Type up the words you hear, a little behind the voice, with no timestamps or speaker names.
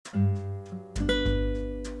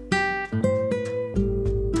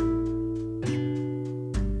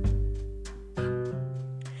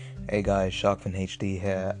Hey guys, Sharkfin HD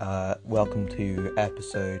here. Welcome to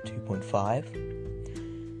episode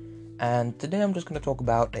 2.5. And today I'm just going to talk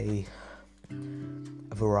about a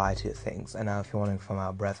variety of things. And now if you're wondering from out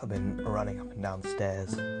of breath, I've been running up and down the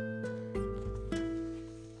stairs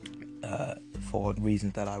for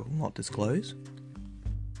reasons that I will not disclose.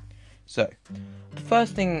 So, the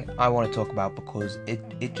first thing I want to talk about, because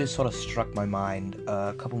it just sort of struck my mind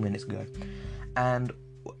a couple minutes ago. And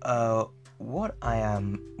what I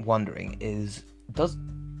am wondering is,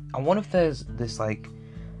 I wonder if there's this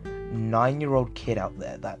 9-year-old kid out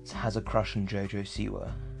there that has a crush on JoJo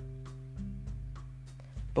Siwa.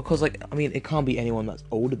 Because it can't be anyone that's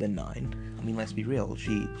older than 9. I mean, let's be real.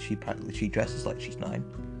 She dresses like she's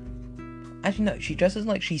 9. Actually, no, she dresses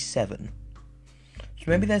like she's 7. So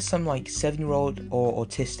maybe there's some 7-year-old or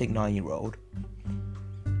autistic 9-year-old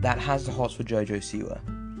that has the hots for JoJo Siwa.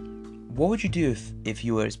 What would you do if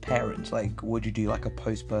you were his parents? Would you do a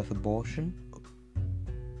post-birth abortion?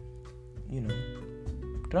 Did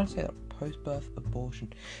I say that? Post-birth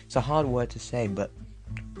abortion. It's a hard word to say, but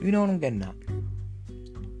you know what I'm getting at.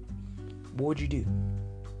 What would you do?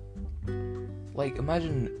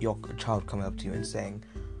 Imagine your child coming up to you and saying,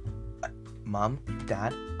 Mom,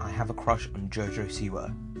 Dad, I have a crush on JoJo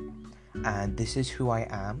Siwa, and this is who I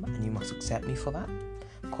am, and you must accept me for that,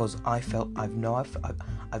 because I've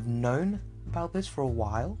known about this for a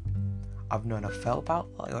while. I felt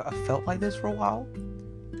like this for a while,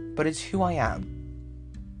 but it's who I am.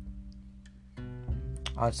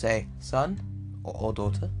 I'd say, son or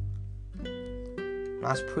daughter,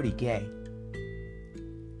 that's pretty gay,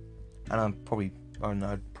 and I'd probably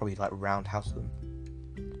roundhouse them.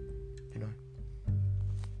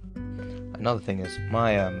 Another thing is,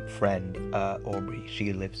 my friend Aubrey,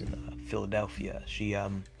 she lives in Philadelphia. She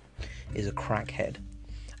is a crackhead.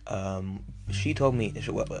 She told me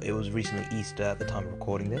it was recently Easter at the time of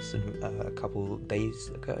recording this, and a couple days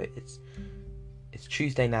ago. It's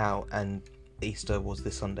Tuesday now, and Easter was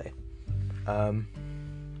this Sunday.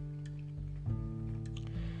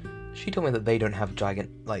 She told me that they don't have giant,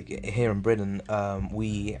 here in Britain,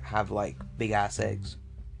 we have big ass eggs,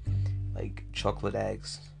 chocolate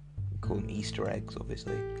eggs. We call them Easter eggs,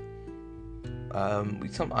 obviously. I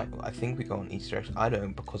think we go on Easter eggs. I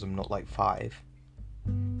don't, because I'm not 5.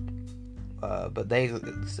 But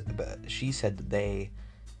she said that they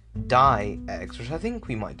dye eggs, which I think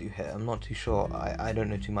we might do here. I'm not too sure. I don't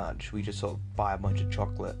know too much. We just sort of buy a bunch of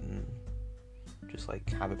chocolate and just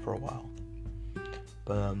have it for a while.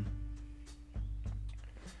 But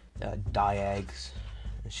dye eggs.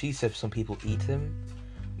 She said some people eat them.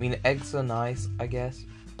 I mean, eggs are nice, I guess,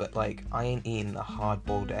 but I ain't eating a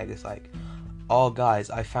hard-boiled egg. It's oh guys,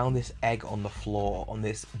 I found this egg on the floor, on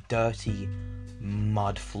this dirty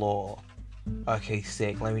mud floor. Okay,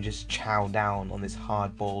 sick, let me just chow down on this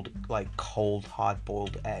hard-boiled, cold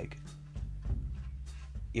hard-boiled egg.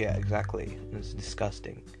 Yeah, exactly. It's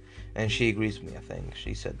disgusting. And she agrees with me, I think.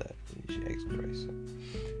 She said that eggs are gross.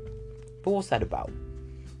 But what's that about?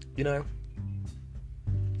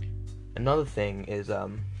 Another thing is, I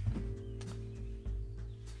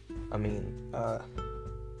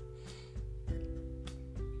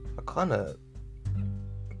kind of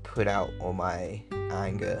put out all my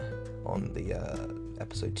anger on the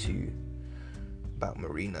episode 2 about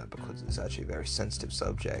Marina, because it's actually a very sensitive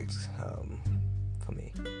subject for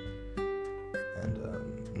me. And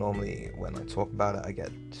normally when I talk about it, I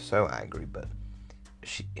get so angry, but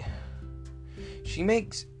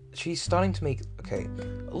she's starting to make... Okay,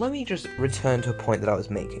 let me just return to a point that I was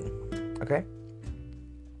making, okay?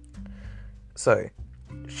 So,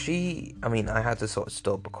 I had to sort of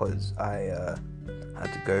stop because I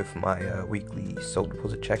had to go for my weekly salt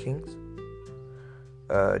deposit checkings.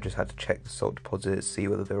 Just had to check the salt deposits, see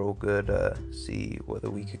whether they're all good, see whether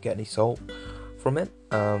we could get any salt from it,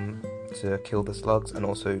 to kill the slugs, and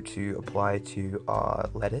also to apply to our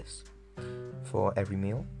lettuce for every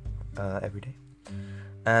meal, every day.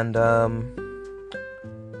 And,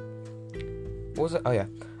 what was it? Oh, yeah.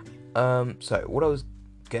 So, what I was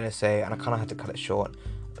gonna say, and I kind of had to cut it short,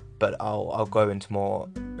 but I'll go into more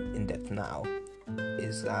in depth now,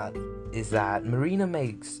 is that Marina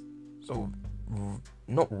makes sort of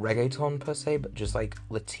not reggaeton per se, but just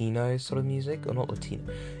Latino sort of music, or not Latino,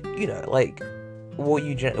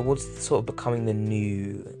 what's sort of becoming the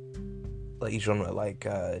new genre,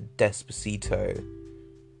 Despacito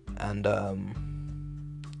and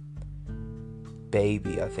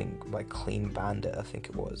Baby, I think, Clean Bandit, I think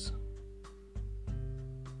it was.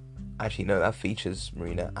 Actually, no, that features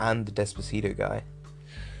Marina and the Despacito guy,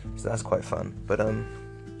 so that's quite fun. But and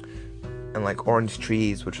Orange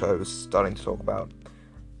Trees, which I was starting to talk about,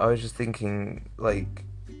 I was just thinking,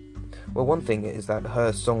 Well, one thing is that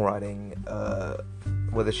her songwriting,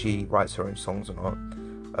 whether she writes her own songs or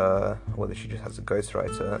not, whether she just has a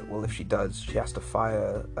ghostwriter, well, if she does, she has to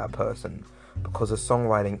fire that person because her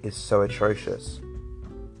songwriting is so atrocious.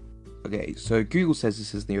 Okay, so Google says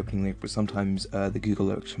this is the opening lyric, but sometimes the Google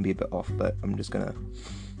lyrics can be a bit off, but I'm just gonna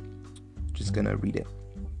read it.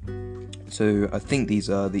 So I think these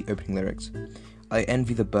are the opening lyrics. I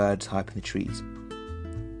envy the birds high up in the trees.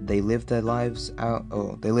 They live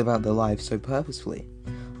out their lives so purposefully.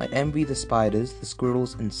 I envy the spiders, the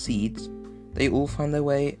squirrels and seeds. They all find their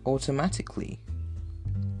way automatically.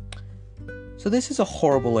 So this is a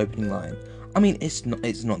horrible opening line. I mean, it's not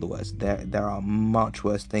the worst. There are much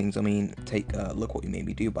worse things. I mean, take Look What You Made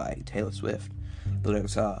Me Do by Taylor Swift. The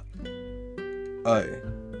lyrics are, oh,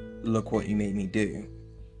 look what you made me do,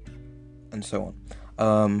 and so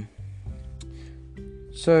on.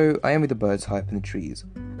 So I envy the birds high up in the trees.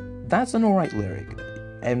 That's an alright lyric.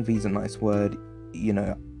 Envy's a nice word,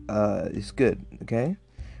 it's good, okay?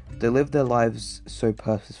 They live their lives so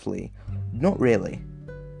purposefully. Not really.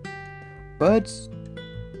 Birds,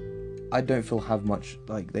 I don't feel have much,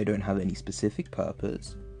 they don't have any specific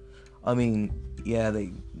purpose. I mean, yeah,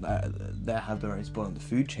 they have their own spot on the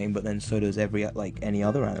food chain, but then so does any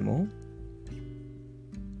other animal.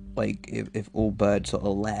 If all birds sort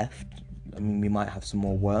of left, I mean, we might have some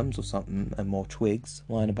more worms or something, and more twigs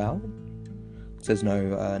lying about. There's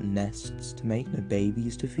no nests to make, no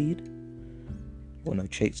babies to feed, or no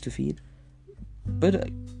chicks to feed. But,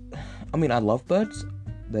 I mean, I love birds.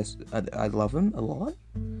 I love them a lot.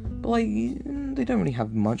 But, they don't really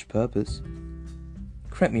have much purpose.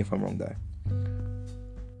 Correct me if I'm wrong, though.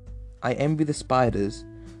 I envy the spiders,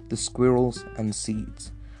 the squirrels, and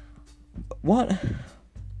seeds. What?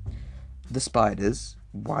 The spiders.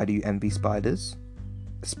 Why do you envy spiders?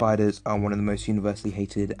 Spiders are one of the most universally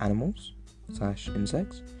hated animals /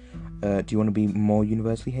 insects. Do you want to be more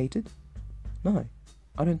universally hated? No,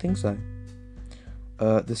 I don't think so.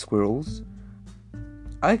 The squirrels.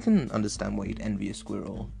 I can understand why you'd envy a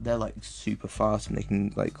squirrel. They're super fast and they can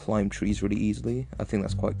climb trees really easily. I think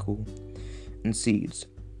that's quite cool. And seeds.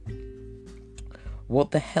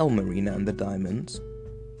 What the hell, Marina and the Diamonds?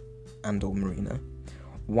 And/or Marina.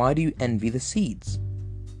 Why do you envy the seeds?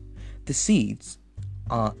 The seeds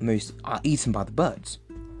are eaten by the birds,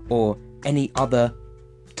 or any other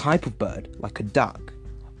type of bird, like a duck,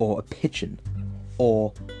 or a pigeon,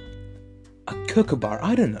 or a kookaburra.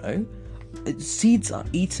 I don't know. Seeds are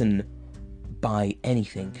eaten by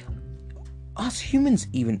anything. Us humans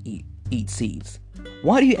even eat seeds.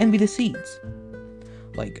 Why do you envy the seeds?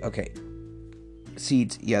 Okay,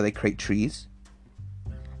 seeds, yeah, they create trees,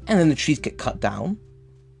 and then the trees get cut down.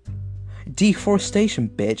 Deforestation,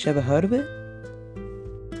 bitch. Ever heard of it?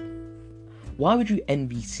 Why would you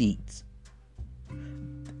envy seeds?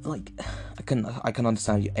 I can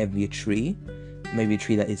understand you envy a tree, maybe a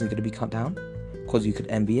tree that isn't going to be cut down, because you could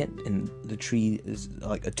envy it, and the tree is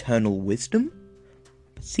eternal wisdom.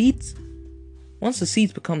 But seeds, once the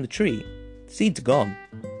seeds become the tree, the seeds are gone.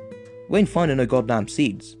 We ain't finding no goddamn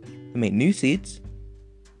seeds. They make new seeds.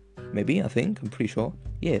 Maybe, I'm pretty sure.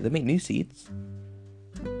 Yeah, they make new seeds.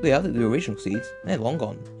 Yeah, the original seeds, they're long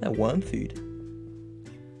gone. They're worm food.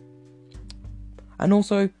 And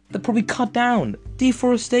also, they're probably cut down.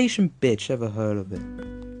 Deforestation, bitch. Ever heard of it?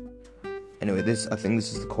 Anyway, I think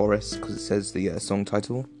this is the chorus, because it says the song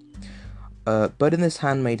title. But in this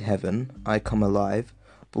handmade heaven, I come alive.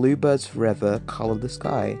 Bluebirds forever color the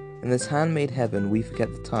sky. In this handmade heaven, we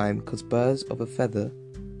forget the time, because birds of a feather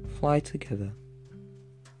fly together.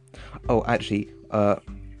 Oh, actually,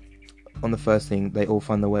 on the first thing, they all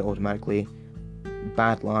find their way automatically.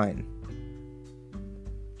 Bad line.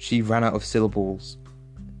 She ran out of syllables,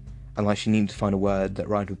 and she needed to find a word that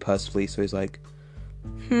rhymed with purposefully, so he's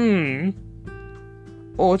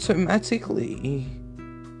automatically.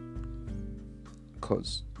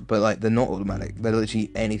 But they're not automatic. They're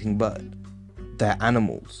literally anything but. They're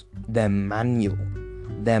animals. They're manual.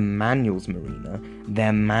 They're manuals, Marina.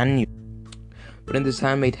 They're manual. But in this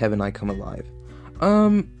handmade heaven, I come alive.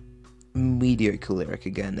 Mediocre lyric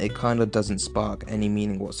again. It kind of doesn't spark any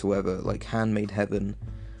meaning whatsoever. Handmade heaven,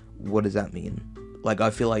 what does that mean? I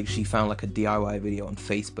feel like she found a DIY video on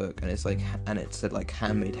Facebook, and it said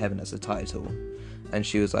handmade heaven as a title, and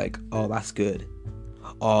she was like, oh, that's good,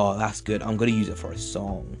 I'm gonna use it for a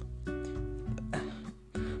song.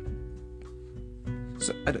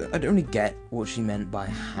 So I don't really get what she meant by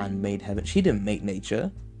handmade heaven. She didn't make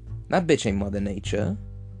nature. That bitch ain't Mother Nature.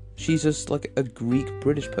 She's just a Greek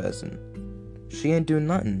British person. She ain't doing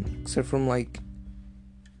nothing except from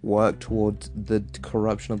work towards the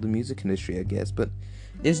corruption of the music industry, I guess. But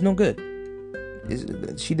it's not good.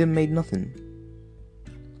 She didn't make nothing.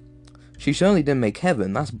 She certainly didn't make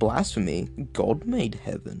heaven. That's blasphemy. God made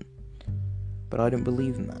heaven. But I don't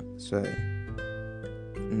believe in that, so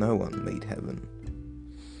no one made heaven.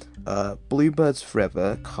 Bluebirds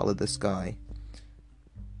Forever, Color the Sky.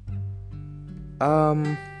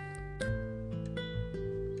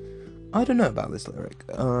 I don't know about this lyric.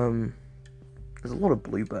 There's a lot of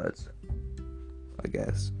bluebirds, I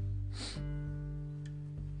guess.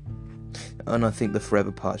 And I think the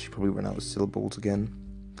forever part, she probably ran out of syllables again.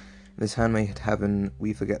 This handmade heaven,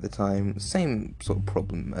 we forget the time. Same sort of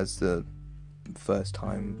problem as the first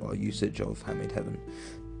time or usage of handmade heaven.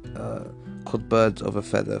 Called birds of a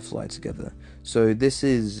feather fly together. So this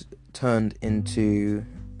is turned into...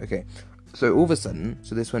 Okay, so all of a sudden,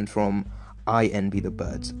 so this went from I envy the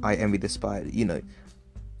birds, I envy the spider, you know.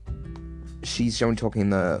 She's generally talking in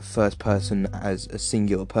the first person as a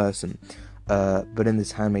singular person. But in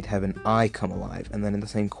this handmade heaven, I come alive. And then in the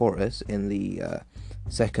same chorus, in the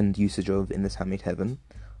second usage of in this handmade heaven,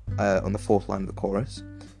 on the fourth line of the chorus,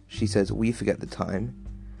 she says, we forget the time.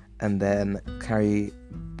 And then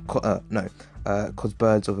cause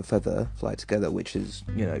birds of a feather fly together, which is,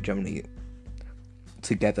 you know, generally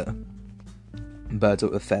together. Birds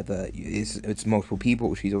of a feather, it's multiple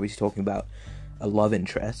people. She's obviously talking about a love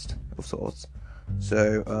interest of sorts.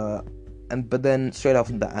 So, but then straight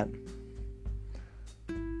after that,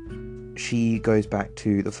 she goes back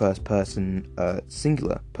to the first person,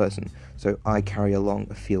 singular person. So, I carry along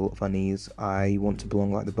a feel of unease. I want to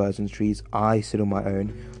belong like the birds and trees. I sit on my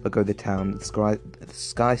own, look over the town. The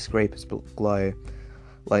skyscrapers glow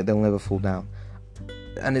like they'll never fall down.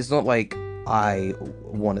 And it's not like I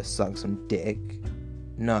want to suck some dick.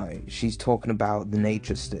 No, she's talking about the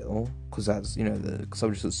nature still, because that's, you know, the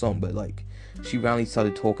subject of the song. But like, she randomly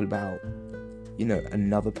started talking about, you know,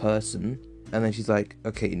 another person. And then she's like,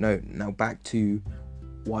 okay, no, now back to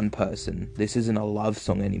one person. This isn't a love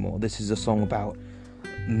song anymore. This is a song about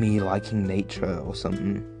me liking nature or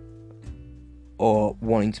something. Or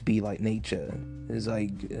wanting to be like nature. It's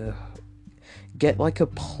like, get like a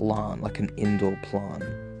plant, like an indoor plant.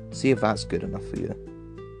 See if that's good enough for you.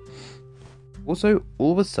 Also,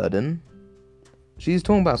 all of a sudden, she's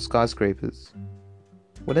talking about skyscrapers.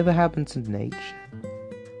 Whatever happened to nature?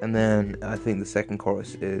 And then I think the second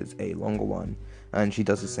chorus is a longer one, and she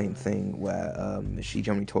does the same thing where she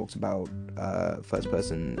generally talks about first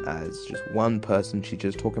person as just one person. She's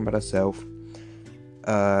just talking about herself.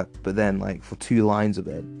 But then, like, for 2 lines of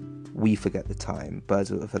it, we forget the time.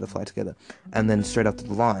 Birds of a feather fly together. And then straight after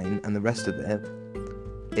the line, and the rest of it,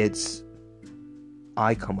 it's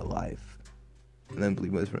I come alive. And then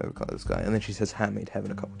bluebirds forever color the sky. And then she says handmade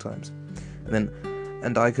heaven a couple times. And then,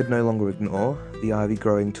 and I could no longer ignore the ivy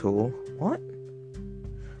growing tall. What?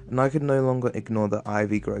 And I could no longer ignore the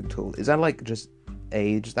ivy growing tall. Is that like just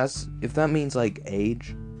age? That's, if that means like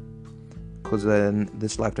age, because then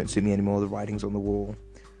this life don't suit me anymore, the writing's on the wall.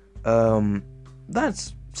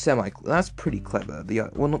 That's pretty clever.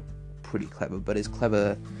 Well, not pretty clever, but it's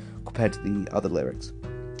clever compared to the other lyrics.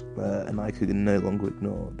 And I could no longer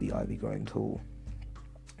ignore the ivy growing tall.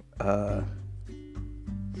 So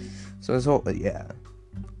it's all, yeah,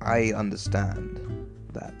 I understand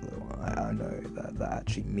that. I know that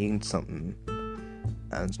actually means something,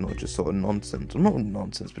 and it's not just sort of nonsense. Well, not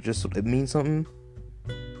nonsense, but just sort of, it means something.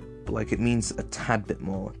 But like, it means a tad bit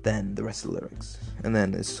more than the rest of the lyrics, and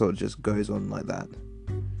then it sort of just goes on like that.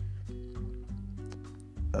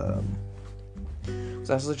 So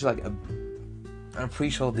that's literally like I'm pretty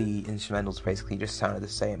sure the instrumentals basically just sounded the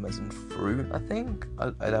same as in Fruit, I think.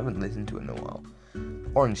 I haven't listened to it in a while.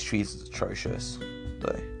 Orange Trees is atrocious,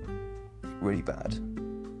 though. Really bad.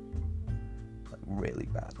 Like, really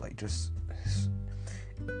bad. Like, just...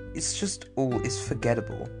 It's just all... It's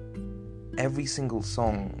forgettable. Every single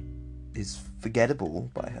song is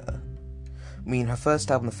forgettable by her. I mean, her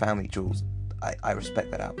first album, The Family Jewels, I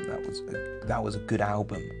respect that album. That was a good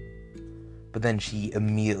album. But then she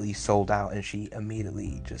immediately sold out, and she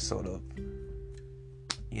immediately just sort of,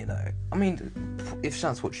 you know, I mean, if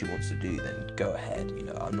that's what she wants to do, then go ahead, you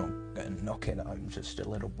know, I'm not going to knock it, I'm just a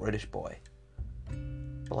little British boy.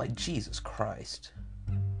 But like, Jesus Christ.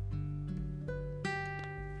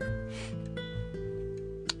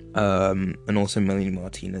 And also Melanie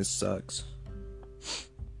Martinez sucks.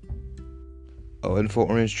 Oh, and for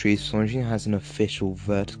Orange Trees, Solange has an official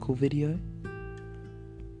Vertical video.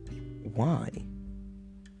 Why?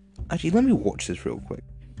 Actually, let me watch this real quick.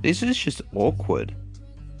 This is just awkward.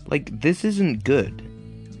 Like, this isn't good.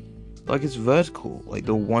 Like, it's Vertical. Like,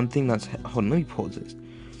 the one thing that's... Hold on, let me pause this.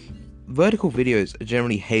 Vertical videos are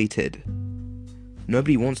generally hated.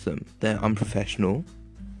 Nobody wants them. They're unprofessional.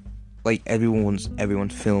 like everyone to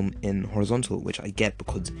film in horizontal, which I get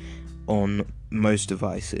because on most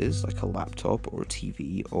devices, like a laptop or a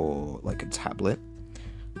TV or like a tablet,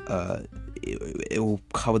 it will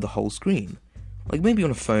cover the whole screen. Like maybe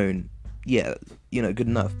on a phone, yeah, good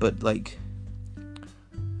enough, but like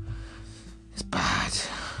it's bad.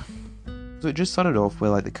 So it just started off where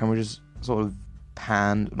like the camera just sort of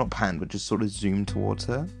not panned, but just sort of zoomed towards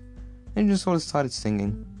her, and just sort of started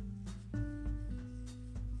singing.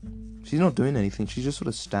 She's not doing anything, she's just sort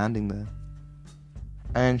of standing there.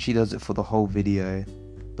 And she does it for the whole video,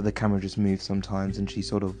 but the camera just moves sometimes, and she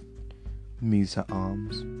sort of moves her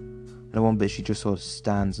arms. And at one bit she just sort of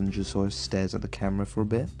stands and just sort of stares at the camera for a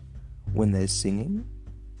bit when they're singing.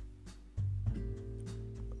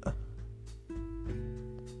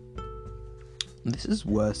 This is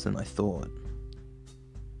worse than I thought.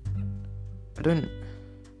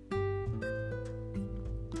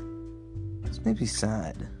 This makes me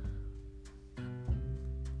sad.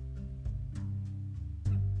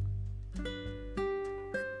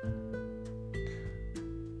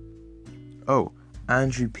 Oh,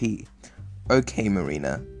 Andrew P. Okay,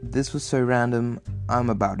 Marina, this was so random, I'm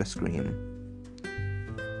about to scream.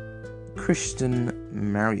 Christian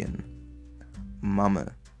Marion.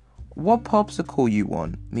 Mama. What popsicle you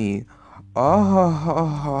want? Me.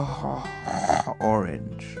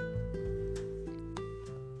 Orange.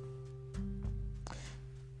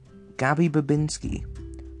 Gabby Babinski.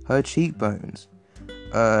 Her cheekbones.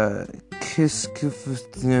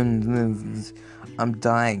 I'm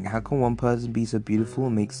dying. How can one person be so beautiful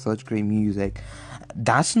and make such great music?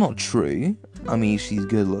 That's not true. I mean, she's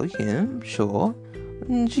good looking, sure.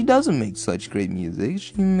 She doesn't make such great music.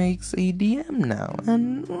 She makes EDM now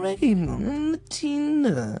and reggae on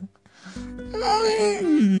Tinder.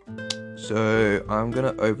 So I'm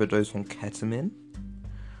gonna overdose on ketamine.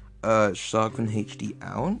 Sharkfin HD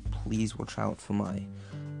out. Please watch out for my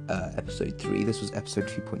episode 3. This was episode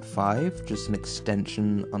 2.5, just an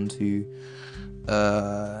extension onto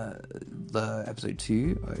the episode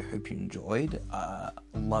 2. I hope you enjoyed.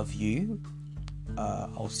 Love you.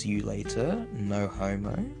 I'll see you later. No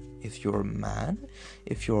homo. If you're a man,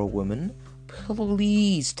 if you're a woman,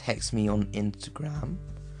 please text me on Instagram.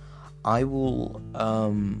 I will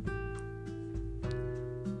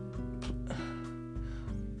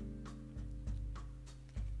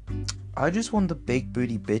I just want the big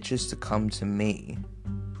booty bitches to come to me.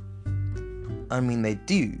 I mean, they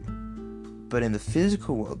do, but in the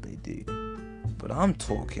physical world they do. But I'm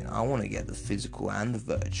talking, I want to get the physical and the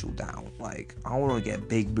virtual down. Like, I want to get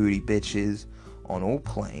big booty bitches on all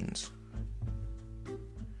planes.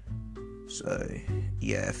 So,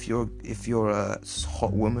 yeah, if you're a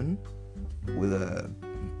hot woman with a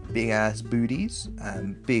big ass booties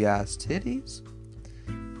and big ass titties,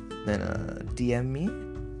 then DM me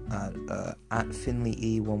at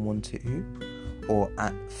FinleyE112 or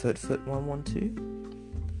at FootFoot112,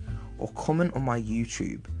 or comment on my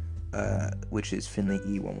YouTube, which is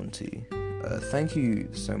FinleyE112. Thank you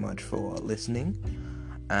so much for listening,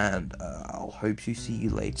 and I'll hope to see you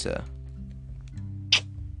later.